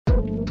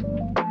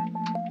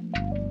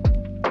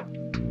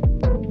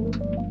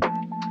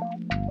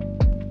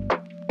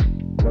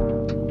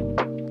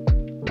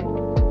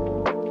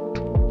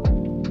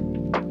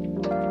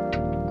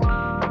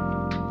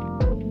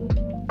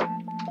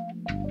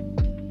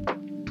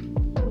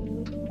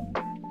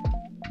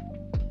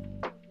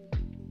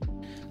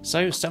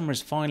So summer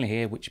is finally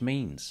here, which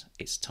means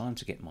it's time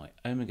to get my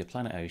Omega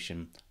Planet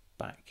Ocean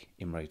back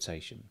in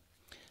rotation.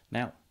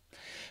 Now,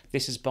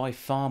 this is by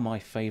far my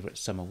favourite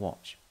summer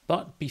watch.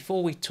 But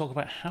before we talk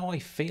about how I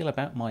feel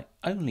about my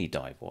only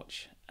dive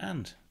watch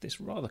and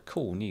this rather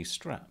cool new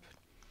strap,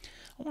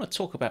 I want to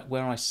talk about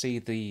where I see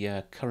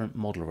the current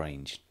model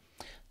range,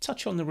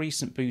 touch on the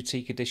recent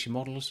boutique edition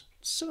models,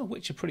 some of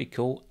which are pretty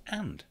cool,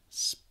 and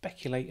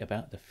speculate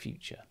about the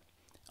future.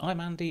 I'm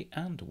Andy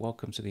and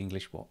welcome to the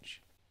English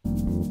Watch.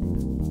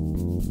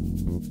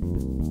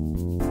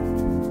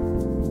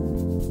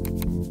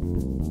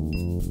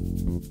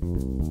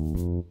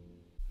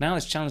 Now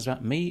this channel is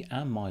about me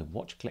and my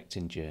watch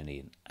collecting journey,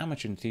 an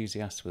amateur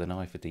enthusiast with an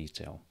eye for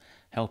detail,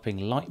 helping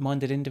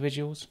like-minded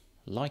individuals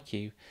like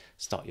you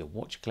start your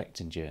watch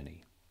collecting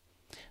journey.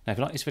 Now if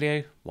you like this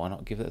video, why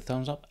not give it a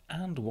thumbs up,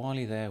 and while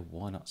you're there,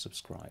 why not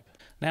subscribe?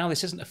 Now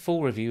this isn't a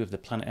full review of the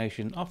Planet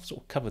Ocean. I've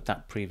sort of covered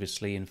that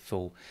previously in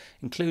full,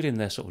 including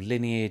the sort of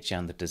lineage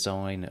and the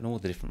design and all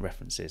the different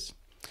references.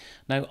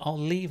 Now I'll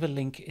leave a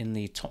link in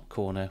the top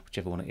corner,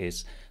 whichever one it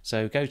is,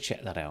 so go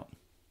check that out.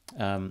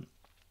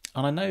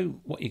 And I know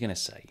what you're going to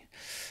say.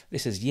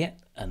 This is yet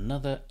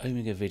another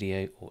Omega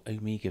video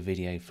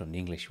from the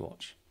English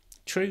Watch.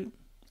 True,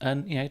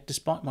 and you know,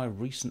 despite my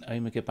recent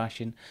Omega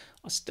bashing,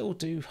 I still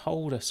do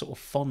hold a sort of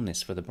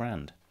fondness for the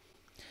brand.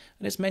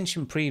 And as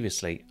mentioned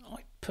previously,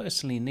 I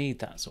personally need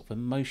that sort of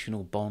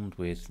emotional bond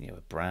with a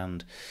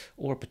brand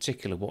or a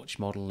particular watch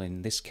model,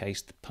 in this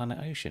case the Planet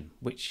Ocean,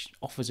 which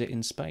offers it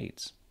in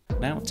spades.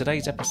 Now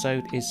today's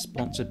episode is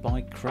sponsored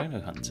by Chrono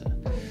Hunter.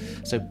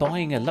 So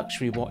buying a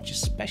luxury watch,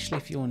 especially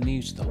if you're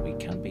new to the hobby,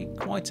 can be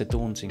quite a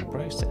daunting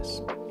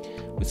process.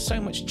 With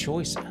so much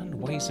choice and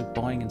ways of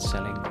buying and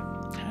selling,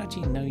 how do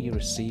you know you're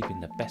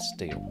receiving the best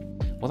deal?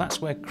 Well,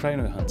 that's where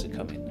Chrono Hunter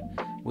come in.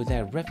 With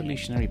their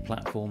revolutionary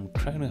platform,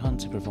 Chrono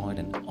Hunter provide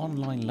an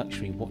online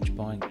luxury watch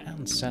buying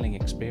and selling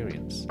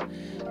experience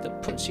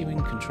that puts you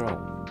in control.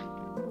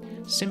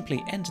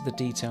 Simply enter the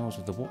details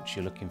of the watch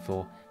you're looking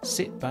for,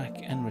 sit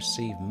back and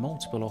receive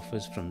multiple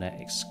offers from their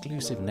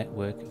exclusive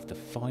network of the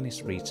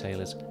finest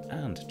retailers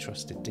and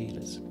trusted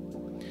dealers.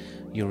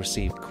 You'll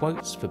receive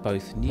quotes for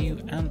both new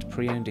and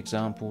pre-owned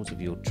examples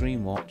of your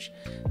dream watch,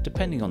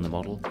 depending on the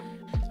model,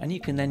 and you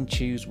can then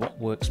choose what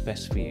works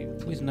best for you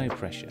with no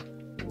pressure.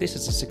 This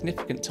is a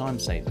significant time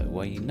saver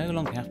where you no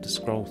longer have to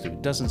scroll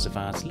through dozens of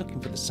ads looking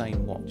for the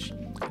same watch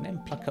and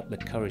then pluck up the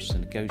courage to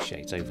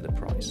negotiate over the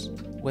price.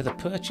 Whether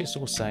purchase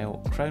or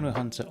sale, Chrono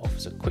Hunter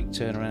offers a quick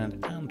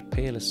turnaround and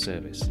peerless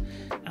service,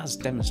 as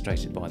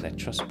demonstrated by their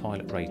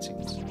Trustpilot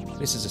ratings.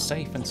 This is a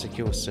safe and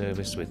secure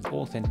service with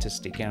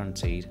authenticity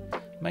guaranteed,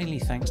 mainly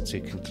thanks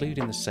to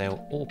concluding the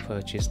sale or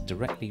purchase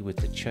directly with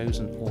the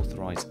chosen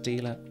authorised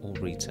dealer or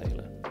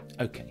retailer.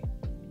 Okay,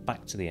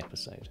 back to the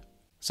episode.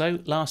 So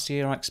last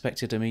year I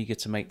expected Omega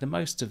to make the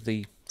most of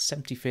the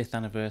 75th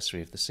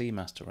anniversary of the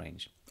Seamaster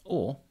range,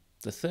 or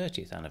the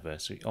 30th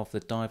anniversary of the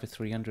Diver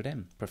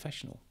 300M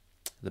Professional,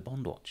 the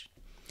Bond watch.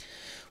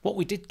 What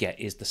we did get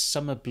is the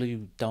summer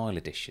blue dial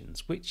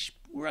editions, which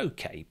were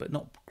okay but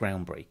not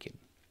groundbreaking.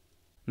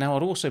 Now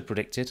I'd also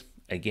predicted,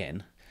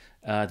 again,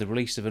 the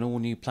release of an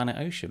all-new Planet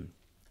Ocean,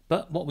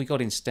 but what we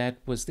got instead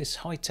was this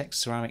high-tech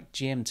ceramic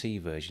GMT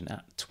version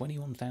at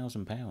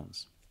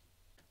 £21,000.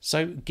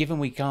 So given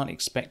we can't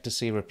expect to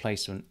see a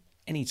replacement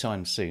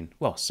anytime soon,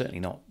 well certainly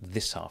not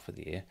this half of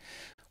the year,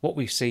 what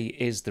we see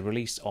is the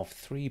release of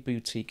 3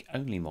 boutique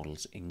only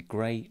models in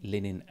grey,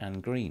 linen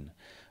and green,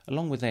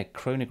 along with their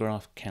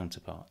chronograph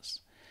counterparts.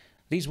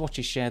 These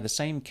watches share the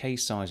same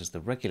case size as the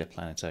regular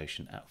Planet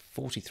Ocean at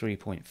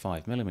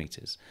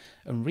 43.5mm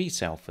and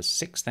retail for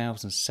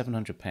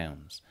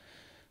 £6,700,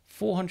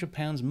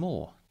 £400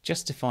 more,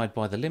 justified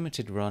by the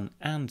limited run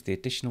and the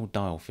additional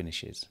dial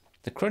finishes.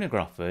 The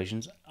chronograph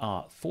versions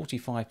are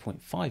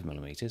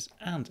 45.5mm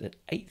and at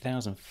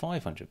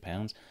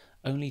 £8,500,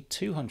 only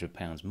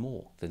 £200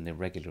 more than the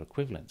regular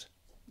equivalent.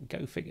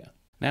 Go figure.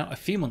 Now, a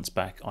few months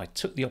back, I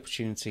took the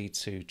opportunity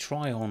to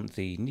try on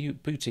the new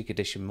boutique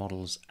edition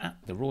models at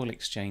the Royal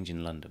Exchange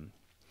in London,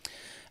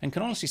 and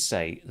can honestly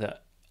say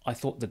that I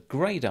thought the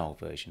grey dial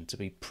version to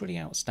be pretty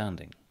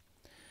outstanding.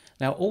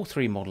 Now, all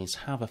 3 models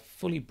have a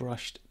fully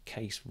brushed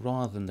case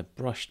rather than the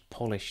brushed,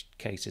 polished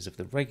cases of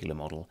the regular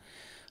model,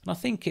 and I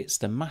think it's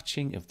the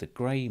matching of the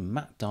grey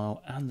matte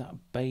dial and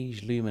that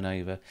beige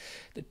luminova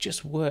that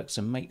just works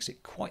and makes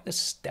it quite the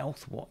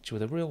stealth watch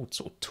with a real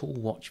sort of tool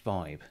watch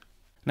vibe.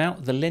 Now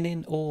the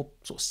linen or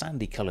sort of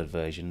sandy coloured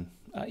version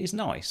is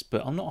nice,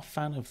 but I'm not a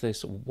fan of the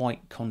sort of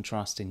white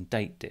contrasting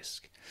date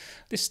disc.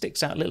 This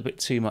sticks out a little bit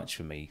too much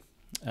for me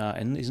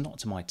and is not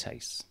to my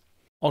taste.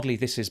 Oddly,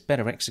 this is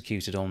better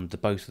executed on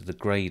both of the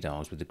grey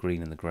dials with the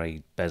green and the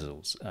grey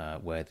bezels,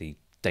 where the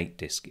date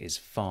disc is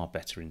far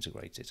better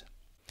integrated.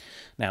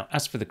 Now,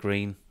 as for the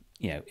green,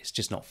 it's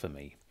just not for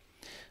me.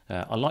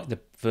 I like the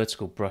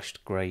vertical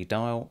brushed grey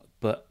dial,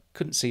 but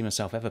couldn't see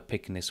myself ever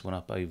picking this one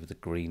up over the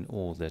green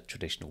or the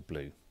traditional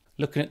blue.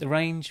 Looking at the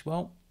range,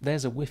 well,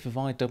 there's a whiff of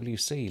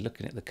IWC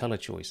looking at the colour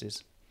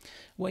choices,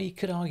 where you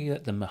could argue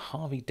that the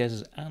Mojave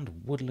Desert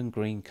and Woodland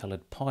Green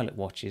coloured pilot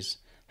watches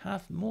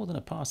have more than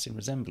a passing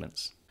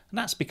resemblance. And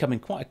that's becoming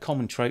quite a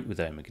common trope with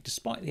Omega,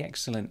 despite the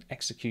excellent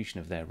execution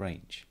of their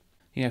range.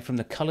 From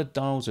the coloured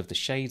dials of the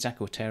Shades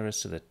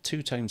Aquaterras to the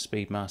two-tone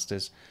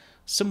Speedmasters,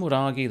 some would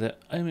argue that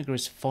Omega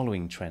is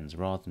following trends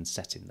rather than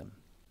setting them.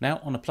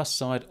 Now, on the plus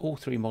side, all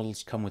three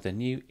models come with a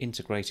new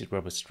integrated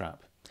rubber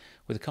strap,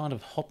 with a kind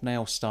of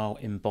hobnail style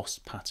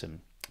embossed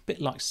pattern, a bit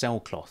like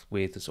sailcloth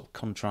with a sort of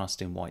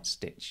contrasting white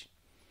stitch.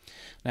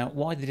 Now,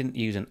 why they didn't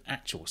use an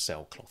actual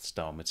sailcloth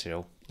style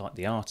material like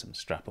the Artem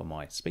strap on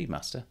my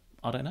Speedmaster,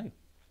 I don't know.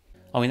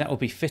 I mean, that would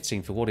be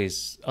fitting for what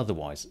is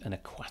otherwise an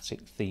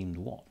aquatic themed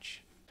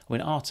watch. I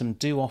mean, Artem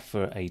do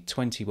offer a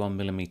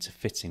 21mm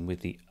fitting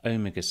with the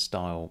Omega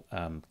style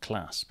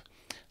clasp,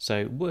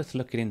 so worth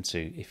looking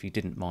into if you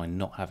didn't mind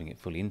not having it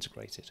fully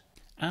integrated.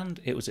 And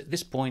it was at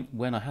this point,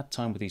 when I had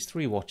time with these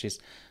three watches,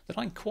 that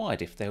I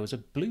inquired if there was a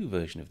blue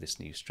version of this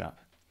new strap.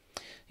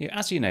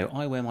 As you know,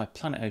 I wear my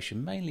Planet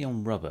Ocean mainly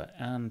on rubber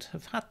and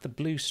have had the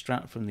blue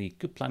strap from the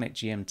Good Planet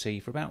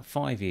GMT for about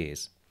 5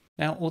 years.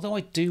 Now, although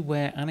I do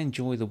wear and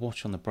enjoy the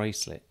watch on the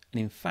bracelet, and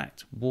in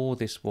fact wore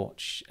this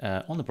watch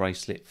on the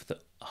bracelet for the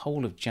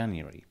whole of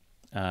January,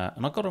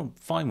 and I got on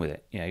fine with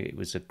it. It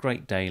was a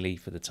great daily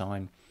for the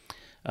time.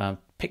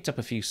 Picked up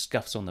a few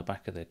scuffs on the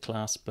back of the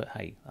clasp, but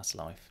hey, that's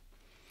life.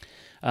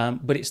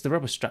 But it's the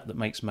rubber strap that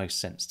makes most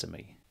sense to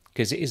me,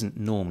 because it isn't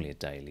normally a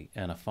daily,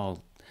 and I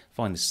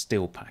find the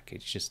steel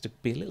package just to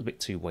be a little bit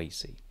too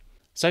weighty.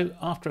 So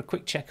after a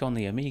quick check on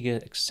the Omega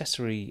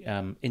accessory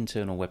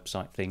internal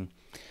website thing,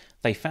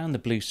 they found the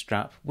blue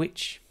strap,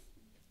 which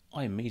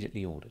I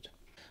immediately ordered.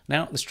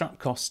 Now, the strap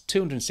costs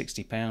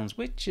 £260,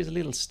 which is a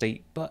little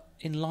steep, but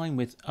in line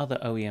with other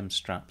OEM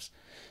straps.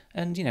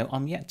 And,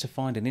 I'm yet to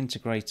find an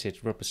integrated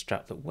rubber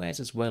strap that wears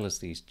as well as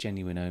these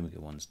genuine Omega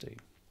ones do.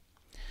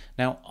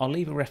 Now, I'll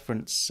leave a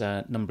reference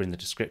number in the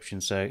description,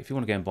 so if you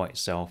want to go and buy it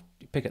yourself,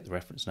 pick up the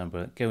reference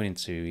number, go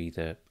into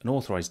either an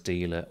authorised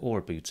dealer or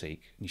a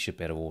boutique, and you should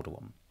be able to order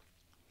one.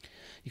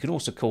 You can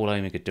also call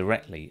Omega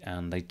directly,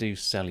 and they do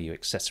sell you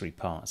accessory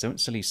parts. They won't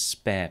sell you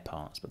spare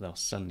parts, but they'll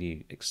sell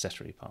you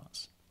accessory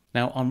parts.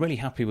 Now, I'm really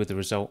happy with the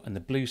result, and the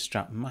blue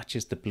strap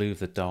matches the blue of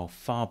the dial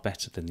far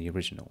better than the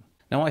original.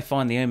 Now, I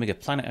find the Omega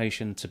Planet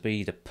Ocean to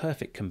be the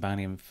perfect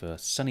companion for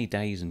sunny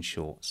days and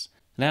shorts.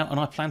 Now, and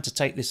I plan to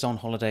take this on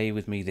holiday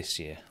with me this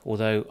year,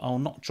 although I'll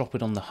not drop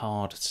it on the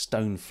hard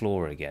stone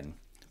floor again.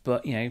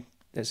 But,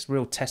 there's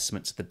real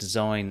testament to the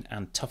design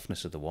and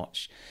toughness of the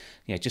watch.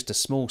 Just a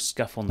small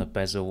scuff on the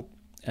bezel,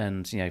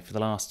 and, for the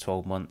last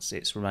 12 months,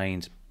 it's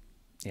remained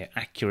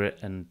accurate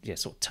and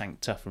sort of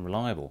tank tough and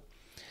reliable.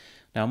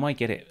 Now, I might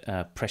get it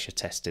pressure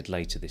tested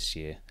later this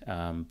year,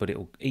 but it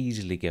will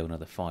easily go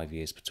another 5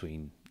 years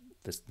between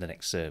the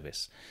next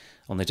service.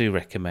 And they do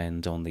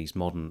recommend on these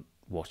modern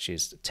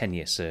watches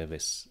 10-year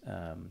service.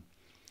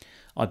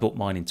 I bought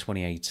mine in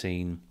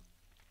 2018.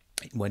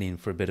 It went in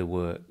for a bit of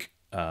work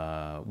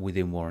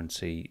within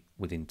warranty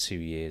within 2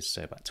 years,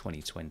 so about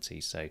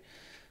 2020. So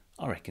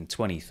I reckon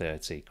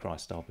 2030,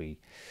 Christ, I'll be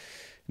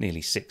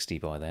nearly 60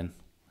 by then,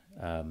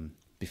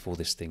 before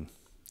this thing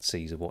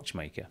sees a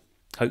watchmaker.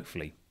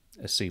 Hopefully,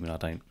 assuming I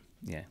don't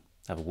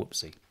have a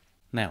whoopsie.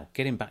 Now,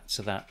 getting back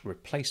to that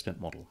replacement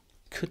model,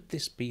 could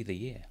this be the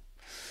year?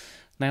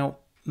 Now,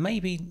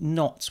 maybe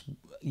not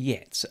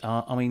yet.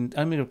 I mean,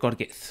 Omega have got to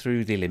get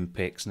through the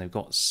Olympics, and they've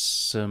got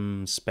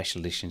some special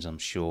editions, I'm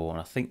sure. And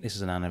I think this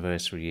is an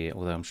anniversary year,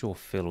 although I'm sure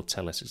Phil will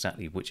tell us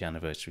exactly which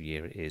anniversary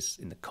year it is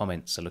in the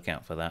comments, so look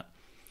out for that.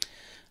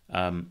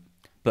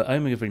 But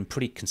Omega have been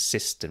pretty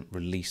consistent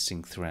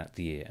releasing throughout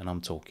the year, and I'm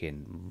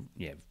talking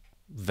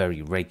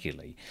very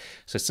regularly.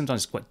 So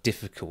sometimes it's quite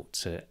difficult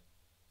to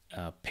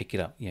pick it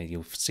up.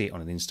 You'll see it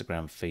on an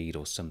Instagram feed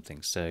or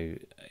something. So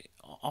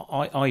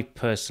I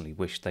personally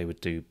wish they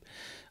would do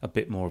a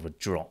bit more of a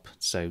drop.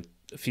 So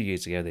a few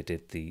years ago they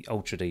did the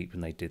Ultra Deep,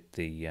 and they did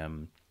the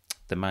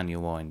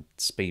manual wine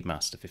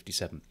Speedmaster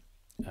 57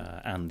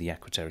 and the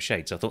Aquaterra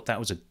Shades. I thought that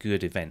was a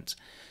good event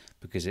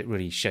because it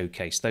really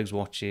showcased those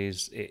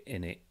watches,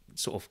 and it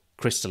sort of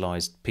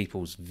crystallised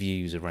people's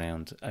views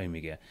around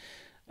Omega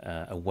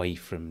away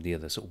from the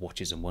other sort of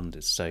watches and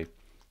wonders. So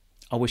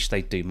I wish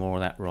they'd do more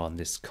of that rather than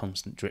this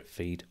constant drip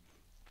feed.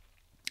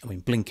 I mean,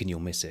 blink and you'll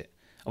miss it.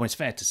 I mean, it's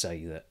fair to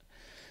say that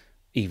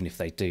even if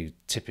they do,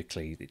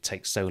 typically it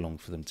takes so long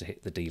for them to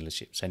hit the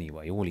dealerships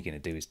anyway. All you're going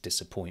to do is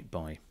disappoint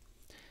by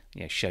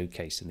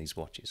showcasing these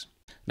watches.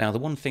 Now, the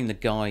one thing the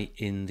guy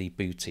in the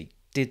boutique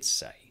did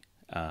say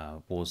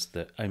was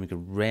that Omega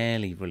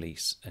rarely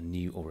release a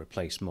new or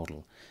replaced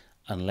model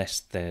unless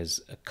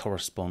there's a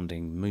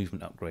corresponding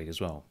movement upgrade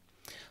as well.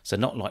 So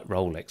not like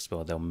Rolex,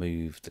 where they'll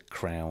move the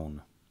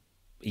crown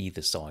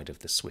either side of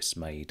the Swiss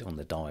made on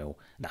the dial.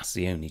 That's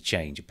the only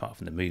change apart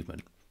from the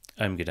movement.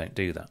 Omega don't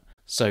do that.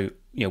 So,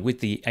 with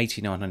the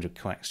 8900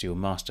 coaxial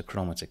master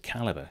chronometer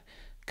caliber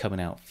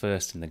coming out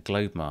first in the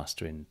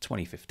Globemaster in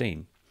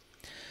 2015,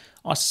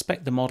 I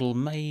suspect the model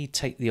may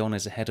take the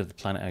honours ahead of the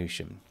Planet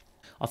Ocean.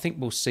 I think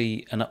we'll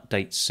see an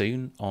update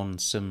soon on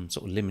some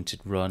sort of limited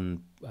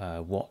run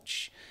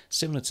watch,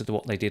 similar to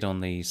what they did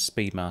on the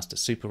Speedmaster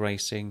Super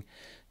Racing,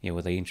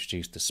 where they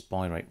introduced the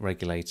spy rate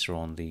regulator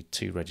on the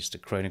 2-register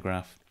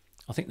chronograph.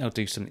 I think they'll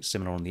do something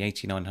similar on the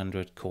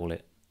 8900, call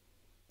it,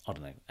 I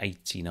don't know,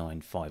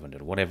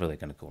 89500 or whatever they're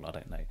going to call it, I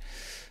don't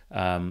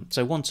know.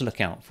 So one to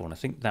look out for, and I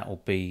think that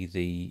will be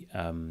the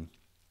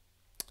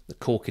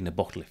cork in the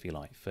bottle, if you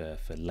like, for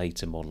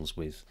later models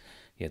with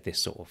this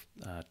sort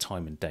of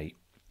time and date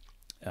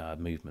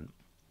movement.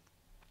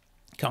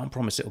 Can't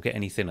promise it will get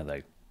any thinner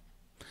though.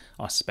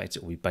 I suspect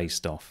it will be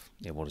based off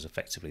what is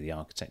effectively the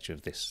architecture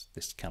of this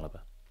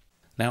caliber.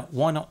 Now,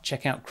 why not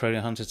check out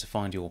Chrono Hunter to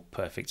find your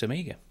perfect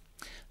Omega?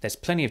 There's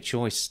plenty of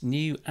choice,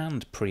 new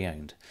and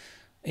pre-owned.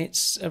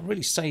 It's a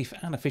really safe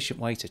and efficient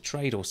way to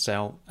trade or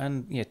sell,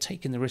 and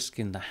taking the risk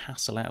and the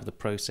hassle out of the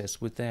process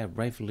with their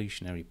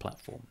revolutionary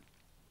platform.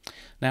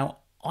 Now,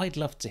 I'd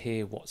love to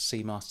hear what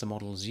Seamaster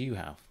models you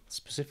have,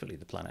 specifically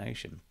the Planet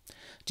Ocean.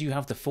 Do you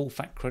have the full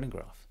fat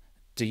chronograph?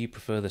 Do you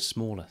prefer the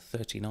smaller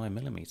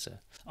 39mm?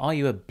 Are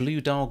you a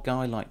blue dial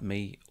guy like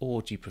me,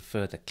 or do you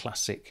prefer the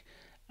classic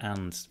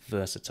and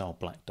versatile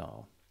black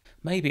dial?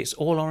 Maybe it's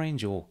all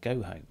orange or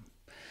go home.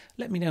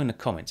 Let me know in the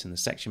comments in the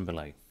section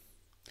below.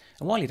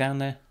 And while you're down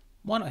there,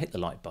 why not hit the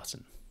like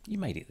button? You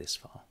made it this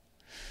far.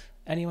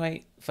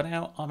 Anyway, for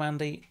now, I'm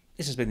Andy.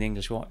 This has been The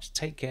English Watch.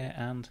 Take care,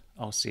 and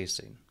I'll see you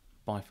soon.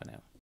 Bye for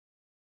now.